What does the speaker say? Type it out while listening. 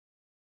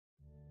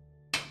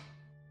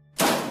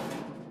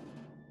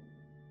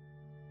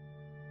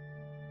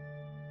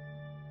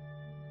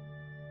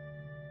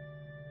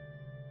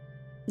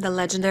The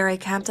legendary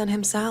captain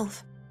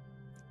himself.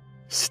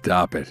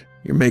 Stop it.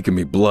 You're making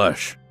me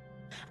blush.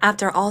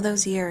 After all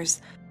those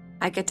years,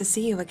 I get to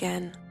see you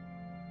again.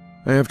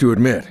 I have to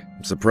admit,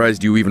 I'm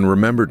surprised you even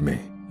remembered me.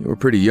 You were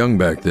pretty young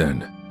back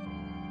then.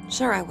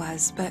 Sure I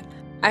was, but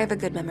I have a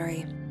good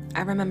memory.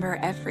 I remember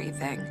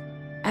everything.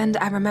 And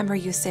I remember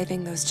you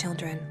saving those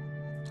children.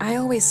 I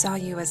always saw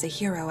you as a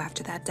hero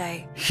after that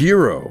day.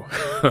 Hero?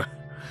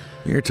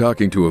 You're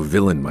talking to a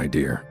villain, my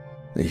dear.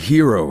 The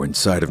hero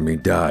inside of me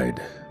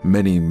died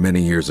many,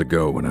 many years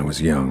ago when I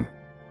was young.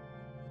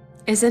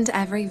 Isn't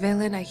every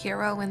villain a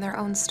hero in their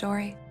own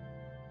story?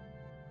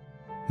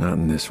 Not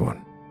in this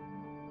one.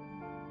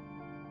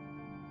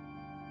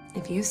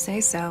 If you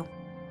say so.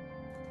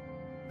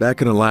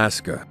 Back in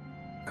Alaska,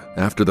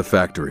 after the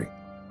factory,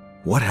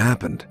 what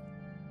happened?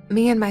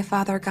 Me and my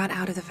father got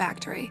out of the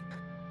factory.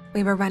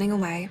 We were running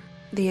away.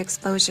 The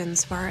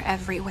explosions were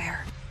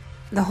everywhere.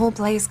 The whole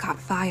place caught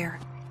fire.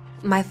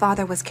 My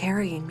father was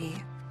carrying me.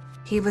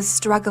 He was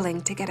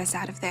struggling to get us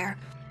out of there.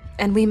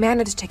 And we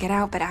managed to get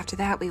out, but after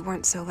that, we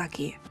weren't so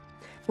lucky.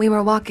 We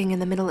were walking in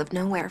the middle of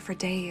nowhere for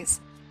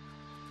days.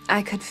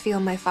 I could feel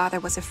my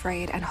father was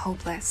afraid and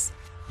hopeless.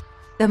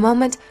 The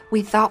moment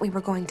we thought we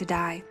were going to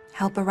die,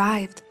 help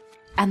arrived.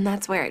 And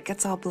that's where it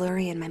gets all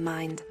blurry in my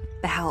mind.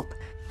 The help.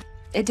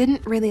 It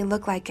didn't really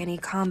look like any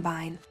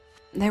combine.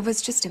 There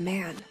was just a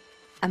man.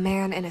 A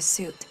man in a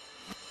suit.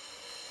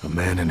 A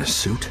man in a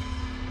suit?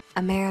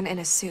 A man in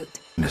a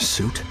suit. In a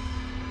suit?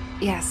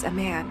 Yes, a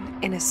man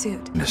in a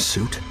suit. In a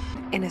suit?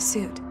 In a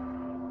suit.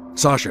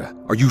 Sasha,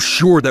 are you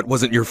sure that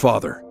wasn't your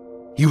father?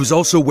 He was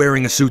also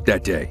wearing a suit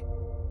that day.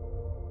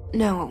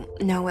 No,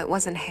 it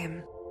wasn't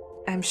him.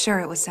 I'm sure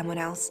it was someone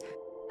else.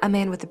 A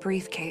man with a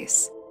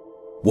briefcase.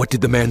 What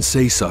did the man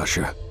say,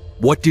 Sasha?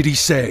 What did he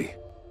say?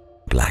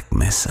 Black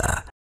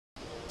Mesa.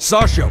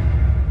 Sasha!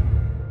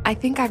 I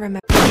think I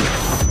remember.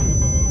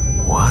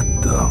 What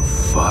the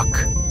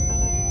fuck?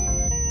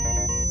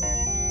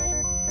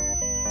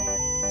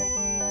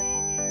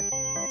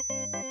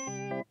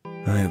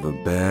 I have a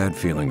bad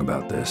feeling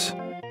about this.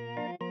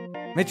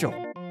 Mitchell.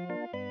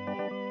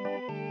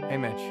 Hey,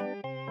 Mitch.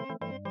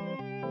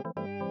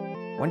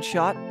 One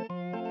shot,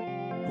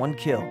 one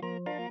kill.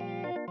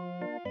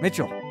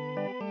 Mitchell.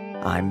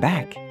 I'm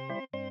back.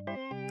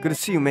 Good to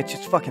see you, Mitch.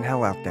 It's fucking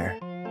hell out there.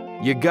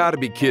 You gotta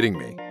be kidding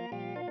me.